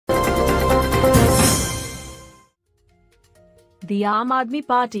The Aam Aadmi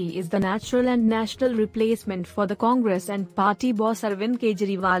Party is the natural and national replacement for the Congress, and party boss Arvind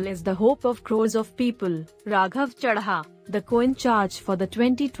Kejriwal is the hope of crores of people. Raghav Chadha, the co-in-charge for the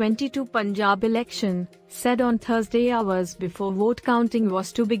 2022 Punjab election, said on Thursday hours before vote counting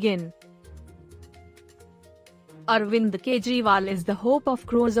was to begin. Arvind Kejriwal is the hope of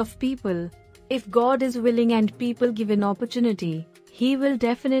crores of people. If God is willing and people give an opportunity, he will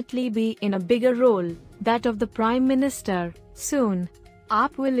definitely be in a bigger role, that of the Prime Minister, soon.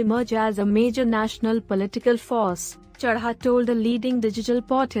 AAP will emerge as a major national political force, Chadha told a leading digital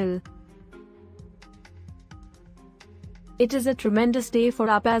portal. It is a tremendous day for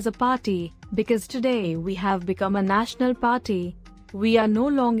AAP as a party, because today we have become a national party. We are no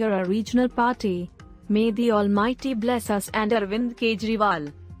longer a regional party. May the Almighty bless us and Arvind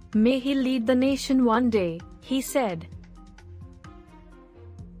Kejriwal. May he lead the nation one day, he said.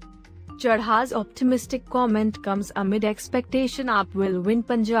 Chadha's optimistic comment comes amid expectation AAP will win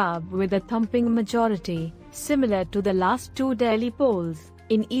Punjab with a thumping majority, similar to the last two Delhi polls,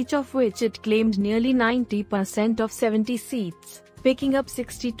 in each of which it claimed nearly 90% of 70 seats, picking up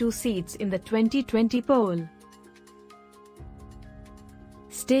 62 seats in the 2020 poll.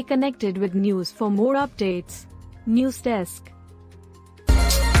 Stay connected with news for more updates. News Desk.